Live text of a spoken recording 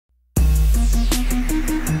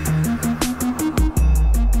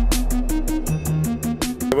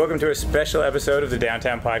welcome to a special episode of the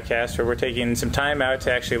Downtown Podcast where we're taking some time out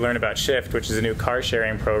to actually learn about Shift, which is a new car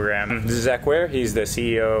sharing program. This is Ware. He's the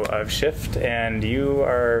CEO of Shift, and you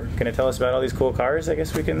are going to tell us about all these cool cars I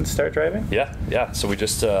guess we can start driving? Yeah. So we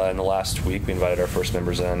just, in the last week, we invited our first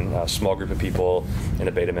members in, a small group of people in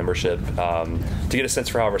a beta membership, to get a sense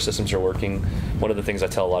for how our systems are working. One of the things I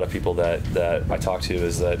tell a lot of people that I talk to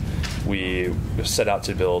is that we set out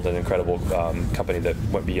to build an incredible company that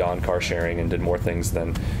went beyond car sharing and did more things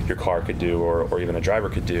than your car could do or even a driver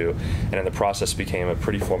could do, and in the process became a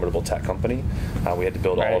pretty formidable tech company. We had to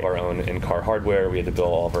build all of our own in-car hardware. We had to build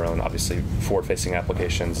all of our own, obviously, forward-facing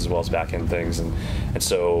applications as well as back-end things, and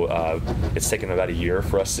so it's taken about a year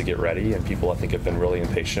for us to get ready, and people, I think, have been really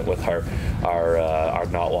impatient with our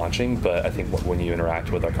not launching, but I think when you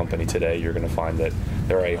interact with our company today, you're going to find that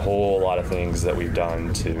there are a whole lot of things that we've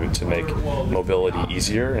done to make mobility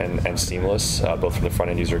easier and seamless, both from the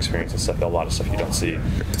front-end user experience and stuff, a lot of stuff you don't see.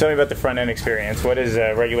 Tell me about the front-end experience. What is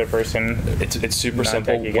a regular person? It's super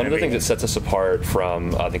simple. One of the things that sets us apart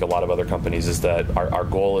from, I think, a lot of other companies is that our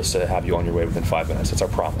goal is to have you on your way within 5 minutes. It's our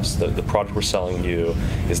promise. The product we're selling you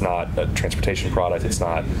is not a transportation product. It's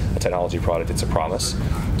not a technology product. It's a promise.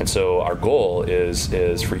 And so our goal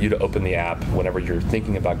is for you to open the app whenever you're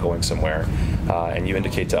thinking about going somewhere, and you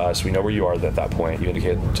indicate to us, we know where you are at that point. You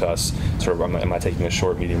indicate to us, sort of, am I taking a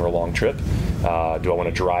short, medium, or long trip? Do I want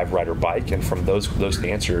to drive, ride, or bike? And from those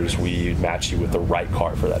answers, we match you with the right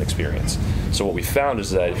car for that experience. So what we found is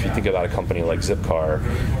that if you think about a company like Zipcar,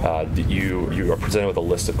 you are presented with a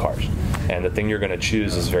list of cars, and the thing you're going to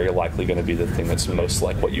choose is very likely going to be the thing that's most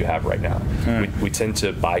like what you have right now. We tend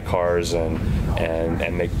to buy cars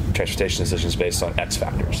and make transportation decisions based on X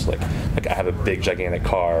factors. Like I have a big, gigantic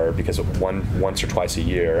car because once or twice a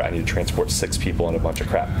year I need to transport 6 people and a bunch of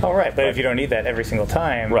crap. Oh, right. But if you don't need that every single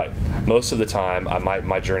time. Right. Most of the time,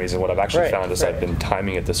 my journeys, and what I've actually found is I've been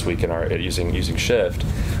timing it this week using Shift.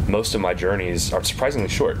 Most of my journeys are surprisingly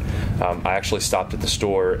short. I actually stopped at the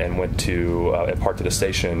store and went to and parked at a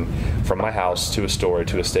station from my house to a store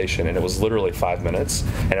to a station, and it was literally 5 minutes.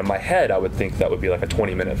 And in my head, I would think that would be like a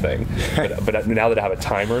 20-minute thing. But now that I have a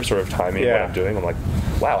timer sort of timing what I'm doing, I'm like,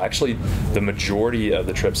 wow, actually the majority of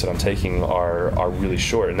the trips that I'm taking are really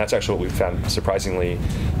short. And that's actually what we've found surprisingly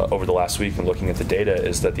over the last week, and looking at the data,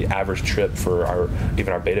 is that the average trip for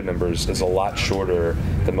even our beta members is a lot shorter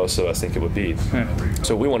than most of us think it would be.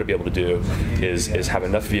 So what we want to be able to do is have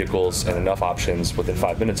enough vehicles and enough options within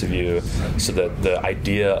 5 minutes of you, so that the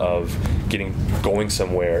idea of going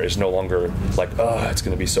somewhere is no longer like, oh, it's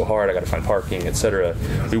going to be so hard, I got to find parking, etc.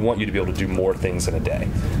 We want you to be able to do more things in a day.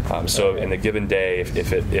 So in a given day,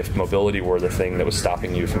 if mobility were the thing that was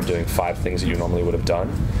stopping you from doing 5 things that you normally would have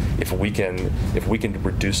done, if we can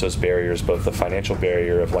reduce those barriers, both the financial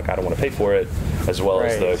barrier of like I don't want to pay for it, as well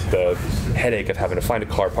as the headache of having to find a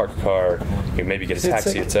car, park a car, maybe get a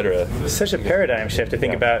taxi, etc. It's such a paradigm shift to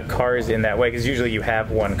think about cars in that way, because usually you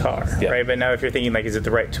have one car, right? But now if you're thinking like, is it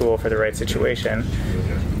the right tool for the right situation?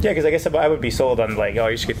 Yeah, because I guess I would be sold on like, oh,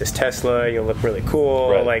 you should get this Tesla. You'll look really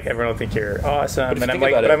cool. Like everyone will think you're awesome. And I'm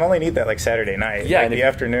like, but I only need that like Saturday night. Yeah, like the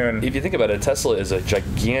afternoon. If you think about it, a Tesla is a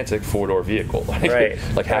gigantic 4-door vehicle.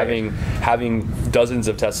 Having dozens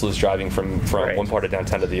of Teslas driving from one part of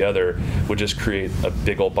downtown to the other would just create a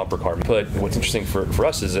big old bumper car. But what's interesting for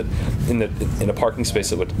us is that in a parking space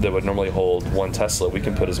that would normally hold 1 Tesla, we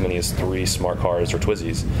can put as many as 3 smart cars or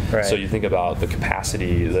Twizzys. So you think about the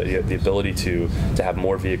capacity, the ability to have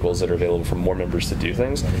more vehicles that are available for more members to do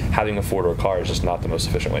things. Having a 4-door car is just not the most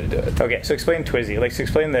efficient way to do it. Okay, so explain Twizzy.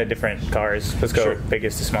 Explain the different cars. Let's go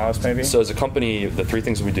biggest to smallest, maybe. So as a company, the 3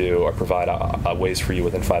 things we do are provide ways for you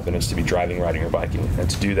within 5 minutes to be driving, riding, or biking. And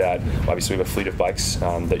to do that, obviously we have a fleet of bikes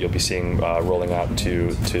that you'll be seeing rolling out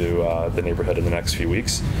to the neighborhood in the next few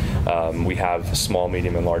weeks. We have small,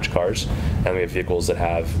 medium, and large cars, and we have vehicles that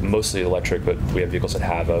have mostly electric, but we have vehicles that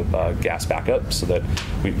have a gas backup, so that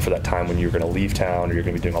for that time when you're going to leave town or you're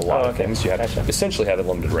going to be doing a lot of things, you essentially have a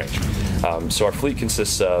limited range. So our fleet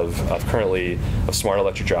consists of currently of smart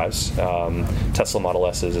electric drives, Tesla Model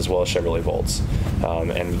S's, as well as Chevrolet Volts.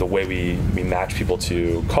 And the way we match people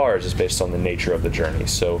to cars is based on the nature of the journey.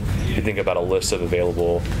 So if you think about a list of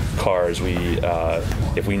available cars,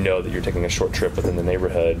 if we know that you're taking a short trip within the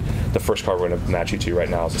neighborhood, the first car we're going to match you to right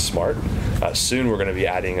now is a Smart. Soon we're going to be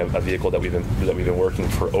adding a vehicle that we've been working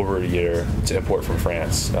for over a year to import from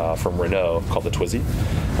France, from Renault, called the Twizy.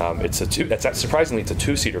 Surprisingly, it's a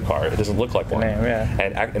two-seater car. It doesn't look like one.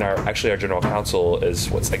 And our general counsel is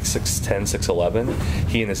what's like 6'10", 6'11".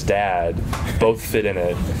 He and his dad both fit in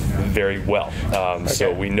it very well.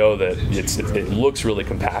 So we know that it looks really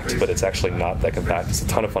compact, but it's actually not that compact. It's a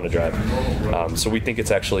ton of fun to drive. So we think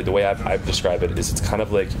it's actually, the way I've described it is it's kind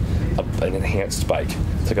of like an enhanced bike.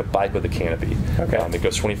 It's like a bike with a canopy. It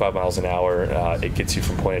goes 25 miles an hour. It gets you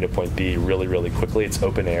from point A to point B really, really quickly. It's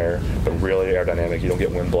open air, but really aerodynamic. You don't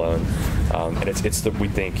get wind blown. And it's we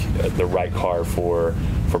think the right car for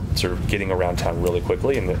sort of getting around town really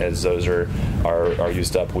quickly. And as those are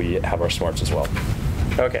used up, we have our smarts as well.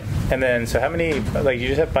 Okay. And then, so how many, like, you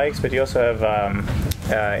just have bikes, but you also have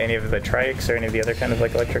any of the trikes or any of the other kind of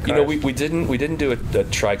like electric cars? You know, we didn't do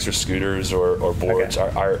trikes or scooters or boards.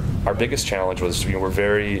 Our biggest challenge was, we're a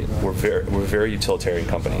very utilitarian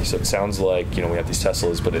company. So it sounds like, we have these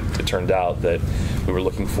Teslas, but it turned out that we were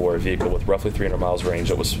looking for a vehicle with roughly 300 miles range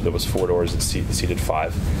that was 4 doors and seated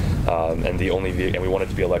 5, and we wanted it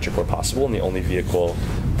to be electric where possible, and the only vehicle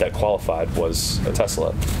that qualified was a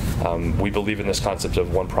Tesla. We believe in this concept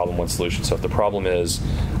of one problem, one solution. So if the problem is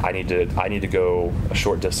I need to go a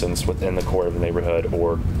short distance within the core of the neighborhood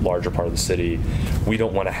or larger part of the city, we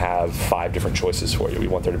don't want to have 5 different choices for you. We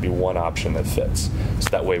want there to be one option that fits. So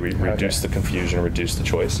that way we reduce the confusion, reduce the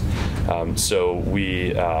choice. So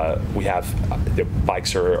we have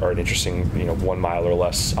bikes are an interesting 1 mile or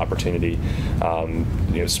less opportunity.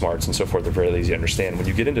 Smarts and so forth are very easy to understand. When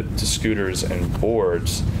you get into scooters and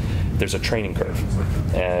boards, there's a training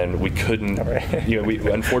curve, and we couldn't. We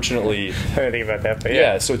unfortunately. I didn't think about that,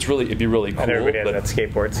 but so it'd be really cool. Not everybody has that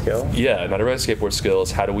skateboard skill. Yeah, not everybody has skateboard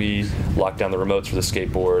skills. How do we lock down the remotes for the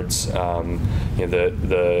skateboards?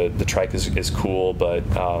 The trike is cool, but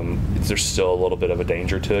there's still a little bit of a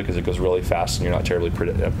danger to it because it goes really fast and you're not terribly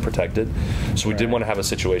protected. So we did want to have a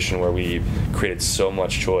situation where we created so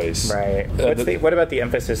much choice. Right. What about the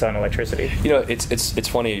emphasis on electricity? It's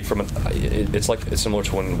funny. It's similar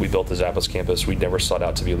to when we built the Zappos campus. We never sought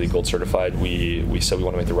out to be LEED Gold certified. We said we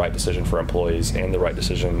want to make the right decision for employees and the right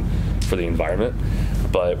decision for the environment,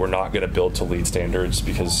 but we're not going to build to LEED standards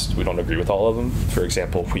because we don't agree with all of them. For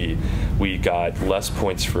example, we got less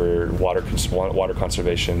points for water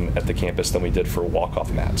conservation at the campus than we did for walk-off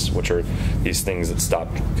mats, which are these things that stop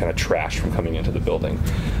kind of trash from coming into the building.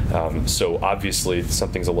 So obviously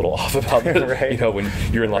something's a little off about it. Right. When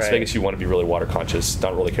you're in Las Vegas, you want to be really water conscious,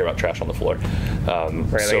 don't really care about trash on the floor.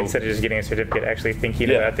 So instead of just getting a certificate, actually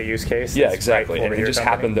thinking about the use case. Yeah, exactly. And it just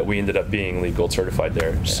happened that we ended up being LEED Gold certified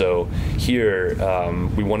there. Yeah. So here,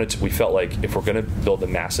 we felt like if we're going to build a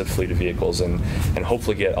massive fleet of vehicles and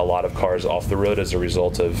hopefully get a lot of cars off the road as a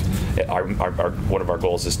result of one of our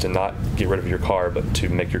goals is to not get rid of your car, but to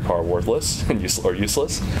make your car worthless and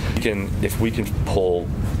useless. If we can pull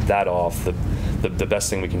that off, the best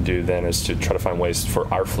thing we can do then is to try to find ways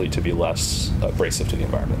for our fleet to be less abrasive to the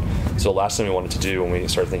environment. So the last thing we wanted to do when we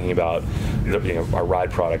started thinking about our ride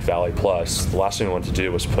product, Valley Plus, the last thing we wanted to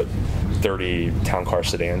do was put 30 town car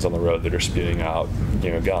sedans on the road that are spewing out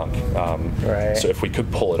gunk. So if we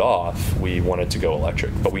could pull it off, we wanted to go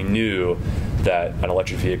electric. But we knew that an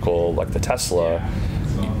electric vehicle like the Tesla,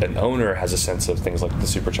 an owner has a sense of things like the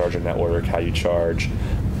supercharger network, how you charge,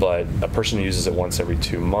 but a person who uses it once every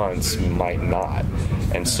 2 months might not.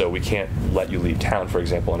 And so we can't let you leave town, for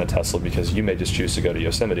example, in a Tesla because you may just choose to go to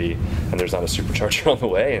Yosemite and there's not a supercharger on the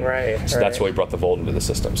way. And that's why we brought the Volt into the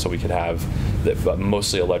system, so we could have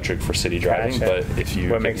mostly electric for city driving, but if you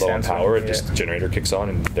get low on power, just generator kicks on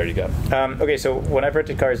and there you go. Okay, so when I've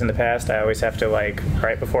rented cars in the past, I always have to,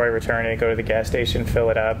 right before I return it, go to the gas station, fill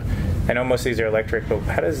it up. I know most of these are electric, but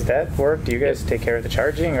how does that work? Do you guys take care of the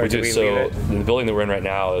charging, or do we leave it? So the building that we're in right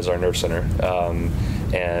now is our nerve center.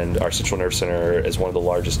 And our Central Nerve Center is one of the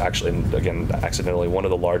largest, actually, and again, accidentally, one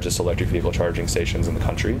of the largest electric vehicle charging stations in the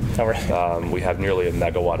country. Oh, right. We have nearly a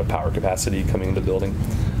megawatt of power capacity coming into the building,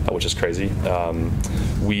 which is crazy.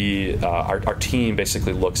 Our team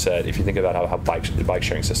basically looks at, if you think about how the bike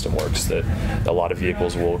sharing system works, that a lot of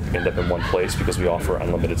vehicles will end up in one place because we offer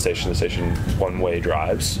unlimited station-to-station one-way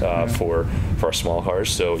drives for our small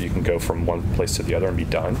cars, so you can go from one place to the other and be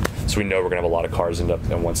done. So we know we're going to have a lot of cars end up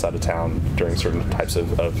on one side of town during certain types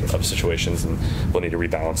of situations, and we'll need to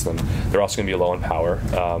rebalance them. They're also going to be low on power,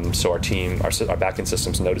 so our team, our back-end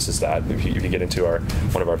systems notices that. If you get into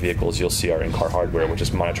one of our vehicles, you'll see our in-car hardware, which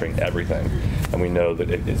is monitoring monitoring everything, and we know that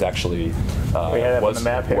it is actually we had that on the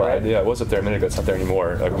map here, right? Yeah, it was up there a minute ago. It's not there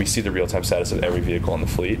anymore. We see the real-time status of every vehicle in the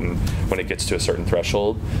fleet, and when it gets to a certain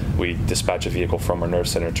threshold, we dispatch a vehicle from our nerve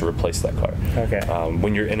center to replace that car. Okay.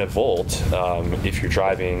 When you're in a Volt, if you're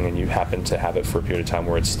driving and you happen to have it for a period of time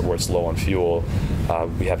where it's low on fuel,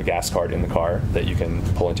 we have a gas card in the car that you can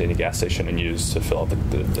pull into any gas station and use to fill out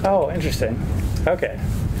the Oh, interesting. Okay.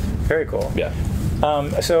 Very cool. Yeah.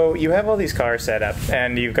 So you have all these cars set up,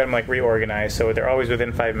 and you've got them like reorganized, so they're always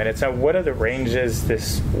within 5 minutes. Now, what are the ranges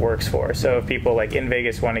this works for? So if people like in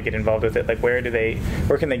Vegas want to get involved with it, like where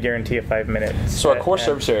can they guarantee a 5 minutes? So our core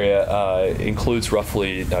service area includes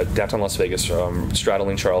roughly downtown Las Vegas,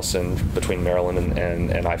 straddling Charleston between Maryland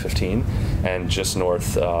and I-15, and just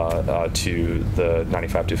north to the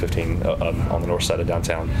 95-215 on the north side of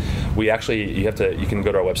downtown. We actually, you can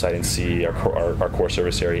go to our website and see our core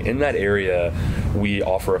service area. In that area, we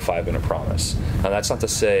offer a 5-minute promise. Now that's not to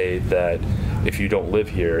say that if you don't live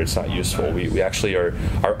here, it's not useful. We actually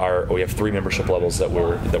we have 3 membership levels that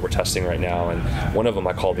we're testing right now, and one of them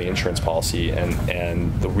I call the insurance policy.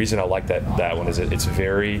 And the reason I like that one is it's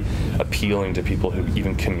very appealing to people who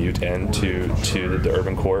even commute into the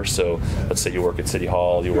urban core. So let's say you work at City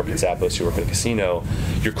Hall, you work at Zappos, you work at a casino,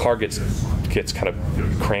 your car gets kind of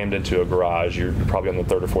crammed into a garage. You're probably on the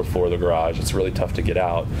 3rd or 4th floor of the garage. It's really tough to get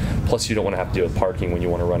out. Plus, you don't want to have to deal with parking when you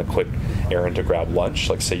want to run a quick errand to grab lunch.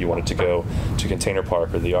 Like, say you wanted to go to Container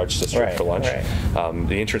Park or the Arts District for lunch. Right.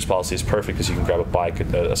 The insurance policy is perfect because you can grab a bike,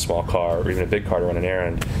 a small car, or even a big car to run an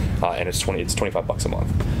errand, and it's $25 a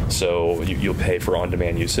month. So you'll pay for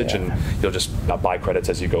on-demand usage, and you'll just buy credits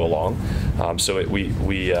as you go along. So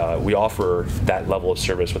we offer that level of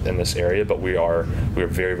service within this area, but we are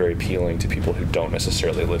very, very appealing to people who don't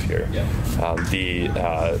necessarily live here.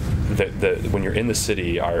 When you're in the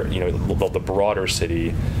city, the broader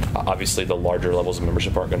city, obviously the larger levels of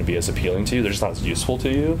membership aren't going to be as appealing to you. They're just not as useful to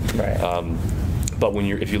you. Right. But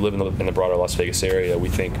if you live in the broader Las Vegas area, we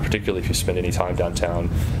think, particularly if you spend any time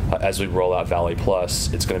downtown, as we roll out Valley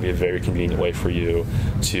Plus, it's going to be a very convenient way for you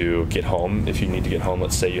to get home. If you need to get home,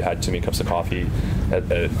 let's say you had too many cups of coffee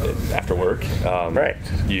after work, right?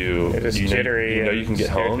 You know you can get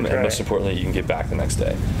home, and most importantly, you can get back the next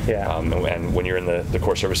day. Yeah. And when you're in the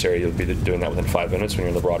core service area, you'll be doing that within 5 minutes. When you're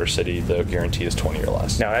in the broader city, the guarantee is 20 or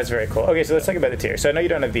less. No, that's very cool. Okay, so let's talk about the tiers. So I know you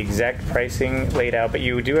don't have the exact pricing laid out, but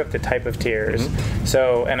you do have the type of tiers. Mm-hmm.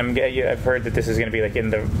 So, and I've heard that this is going to be like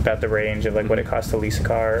about the range of like what it costs to lease a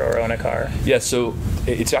car or own a car. Yeah, so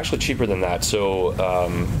it's actually cheaper than that. So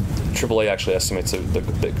AAA actually estimates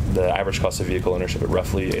the average cost of vehicle ownership at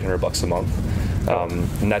roughly $800 a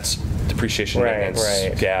month, and that's depreciation,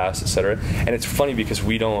 maintenance, gas, etc. And it's funny because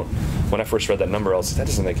when I first read that number, I was like, that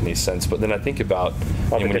doesn't make any sense. But then I think about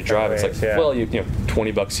when you drive, it's like, well, you know,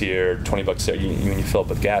 $20 here, $20 there. When you fill up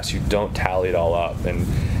with gas, you don't tally it all up. And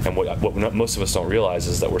what most of us don't realize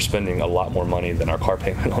is that we're spending a lot more money than our car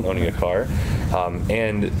payment on owning a car.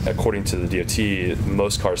 And according to the DOT,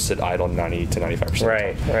 most cars sit idle 90 to 95% of the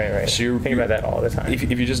time. Right. So you're thinking about that all the time.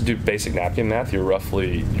 If you just do basic napkin math, you're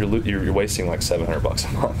wasting like $700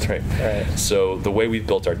 a month, right? So the way we've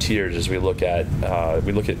built our tiers is we look at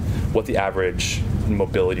what the average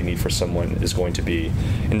mobility need for someone is going to be.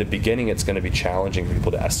 In the beginning, it's going to be challenging for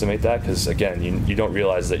people to estimate that because, again, you don't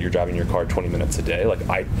realize that you're driving your car 20 minutes a day. Like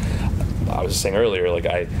I was just saying earlier,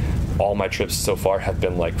 like all my trips so far have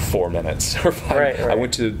been like 4 minutes or 5. Right. I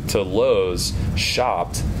went to Lowe's,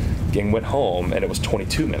 shopped, and went home, and it was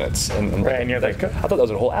 22 minutes. And you're like, I thought that was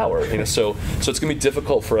a whole hour. So it's going to be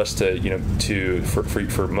difficult for us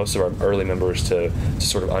for most of our early members to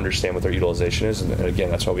sort of understand what their utilization is. And again,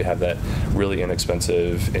 that's why we have that really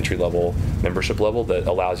inexpensive entry-level membership level that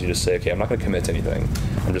allows you to say, okay, I'm not going to commit to anything.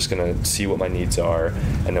 I'm just going to see what my needs are,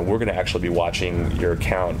 and then we're going to actually be watching your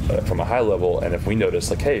account from a high level. And if we notice,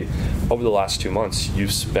 like, hey, over the last 2 months,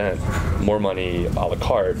 you've spent more money a la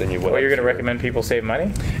carte than you would. Well, you're going to recommend people save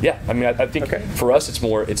money? Yeah. I mean, I think for us, it's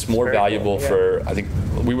more valuable for, I think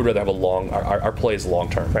we would rather have our play is long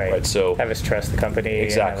term, right? So have us trust the company.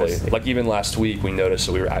 Exactly. Like even last week, we noticed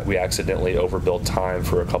that we accidentally overbilled time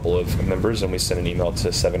for a couple of members, and we sent an email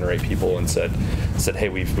to 7 or 8 people and said, hey,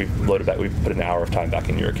 we've loaded back, we've put an hour of time back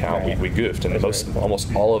in your account. We goofed, and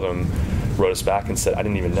almost all of them wrote us back and said, I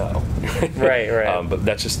didn't even know. Right. But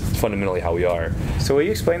that's just fundamentally how we are. So will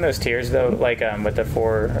you explain those tiers though, like with the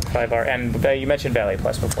 4 or 5 hour, and you mentioned Valley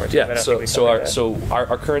Plus before. Yeah. So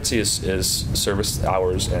our currency is service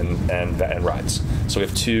hours and rides. So we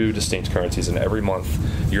have 2 distinct currencies, and every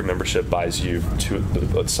month your membership buys you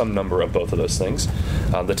some number of both of those things.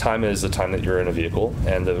 The time is the time that you're in a vehicle,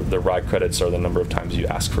 and the ride credits are the number of times you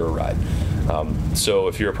ask for a ride. So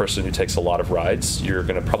if you're a person who takes a lot of rides, you're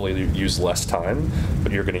going to probably use less time,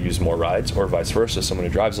 but you're going to use more rides, or vice versa. Someone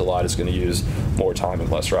who drives a lot is going to use more time and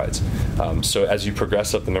less rides. So as you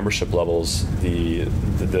progress up the membership levels, the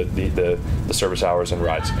service hours and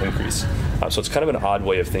rides increase. So it's kind of an odd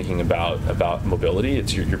way of thinking about mobility.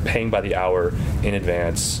 It's you're paying by the hour in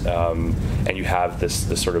advance, and you have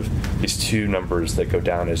this sort of these two numbers that go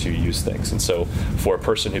down as you use things. And so for a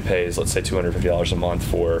person who pays, let's say, $250 a month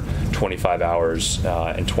for 25 hours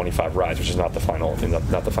and 25 rides, which is not the final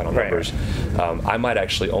numbers, I might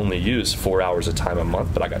actually only use 4 hours of time a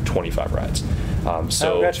month, but I got 25 rides.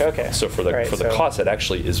 Gotcha. Okay. So for the cost, it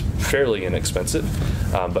actually is fairly inexpensive.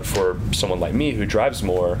 But for someone like me who drives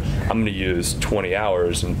more, I'm going to use 20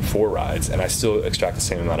 hours and 4 rides, and I still extract the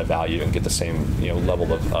same amount of value and get the same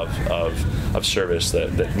level of service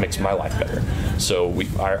that makes my life better. So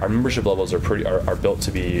our membership levels are built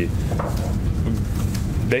to be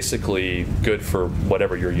basically good for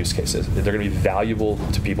whatever your use case is. They're going to be valuable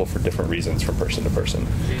to people for different reasons from person to person.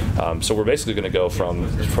 So we're basically going to go from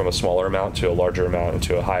a smaller amount to a larger amount and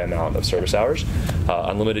to a high amount of service hours.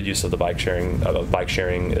 Unlimited use of the bike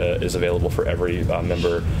sharing is available for every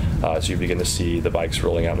member. So you begin to see the bikes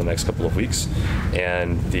rolling out in the next couple of weeks.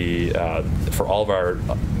 And for all of our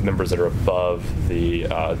members that are above the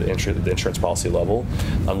insurance policy level,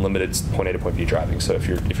 unlimited point A to point B driving. So if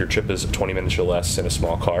your trip is 20 minutes or less in a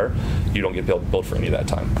small car, you don't get billed for any of that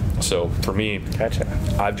time. So for me, gotcha.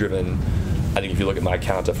 I've driven, I think if you look at my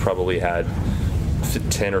count, I've probably had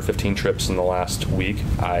 10 or 15 trips in the last week.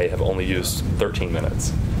 I have only used 13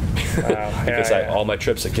 minutes. Wow. Because all my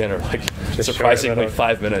trips again are like just surprisingly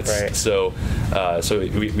 5 minutes. Right. So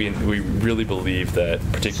we really believe that,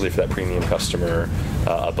 particularly for that premium customer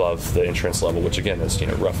above the insurance level, which again is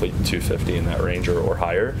roughly $250 in that range or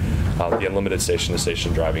higher, the unlimited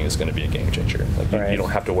station-to-station driving is going to be a game changer. Like you don't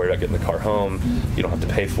have to worry about getting the car home. You don't have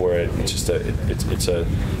to pay for it. It's just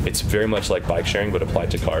it's very much like bike sharing but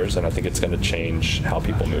applied to cars, and I think it's going to change how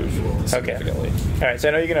people move significantly. Okay. All right. So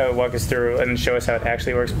I know you're going to walk us through and show us how it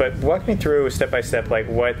actually works, but walk me through step by step. Like,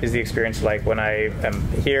 what is the experience like when I am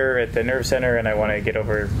here at the Nerve Center and I want to get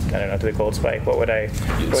over, to the Gold Spike? What would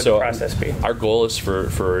the process be? Our goal is for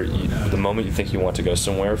the moment you think you want to go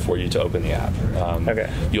somewhere, for you to open the app.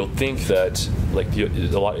 Okay. You'll think that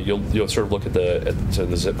you'll sort of look at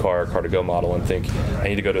the Zip car to go model and think, I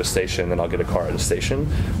need to go to a station, then I'll get a car at a station.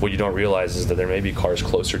 What you don't realize is that there may be cars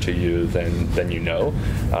closer to you than you know.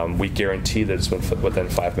 We guarantee that it's within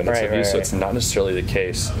 5 minutes of you, so it's not necessarily the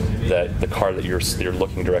case that the car that you're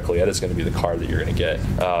looking directly at is going to be the car that you're going to get.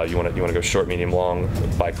 You want to go short, medium, long,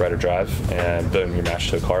 bike, ride, or drive, and boom, you're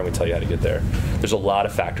matched to a car, and we tell you how to get there. There's a lot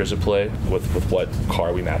of factors at play with what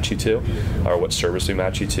car we match you to, or what service we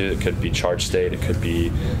match you to. It could be charge state, it could be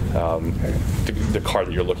the car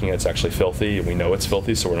that you're looking at is actually filthy, and we know it's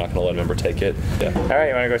filthy, so we're not going to let a member take it. Yeah. All right,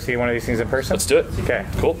 you want to go see one of these things in person? Let's do it. Okay.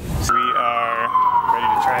 Cool. So we are ready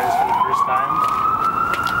to try this for the first time.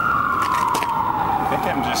 I think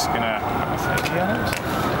I'm just gonna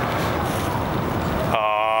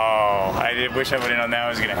I wish I would have known that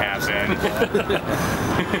was gonna happen.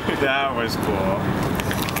 That was cool.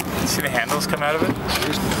 You see the handles come out of it?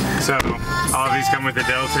 So all of these come with the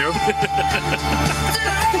Dell too.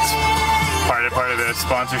 It's part of the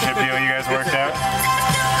sponsorship deal you guys worked out.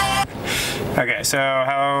 Okay, so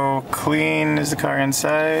how clean is the car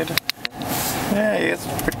inside? Yeah, it's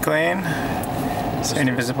pretty clean. Is there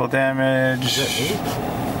any visible damage?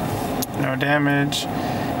 No damage.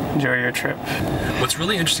 Enjoy your trip. What's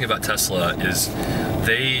really interesting about Tesla is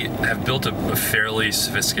they have built a fairly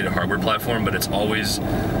sophisticated hardware platform, but it's always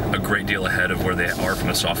a great deal ahead of where they are from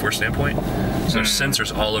a software standpoint. So there's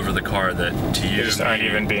sensors all over the car that to you they just aren't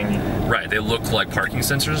even being right. They look like parking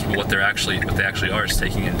sensors, but what they actually are is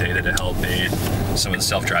taking in data to help aid some of the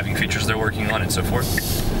self-driving features they're working on and so forth.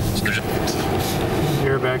 So there's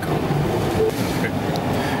you're back home.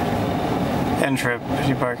 End trip. If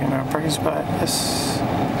you park in our parking spot, yes.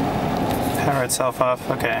 Power itself off.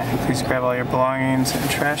 Okay. Please grab all your belongings and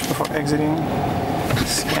trash before exiting.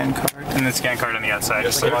 Scan card. And the scan card on the outside.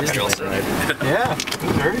 Yes, like yeah.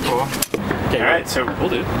 Very cool. Okay, all right, so cool,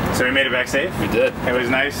 dude. So we made it back safe. We did. It was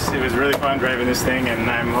nice. It was really fun driving this thing, and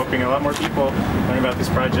I'm hoping a lot more people learn about this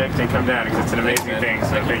project and come down because it's an amazing thing.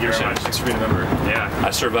 So thank you very much. Thanks for being a member. Yeah. I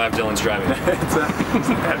survived Dylan's driving. It's not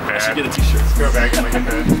that bad. I should get a t-shirt. Let's go back and look at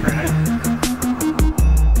the right.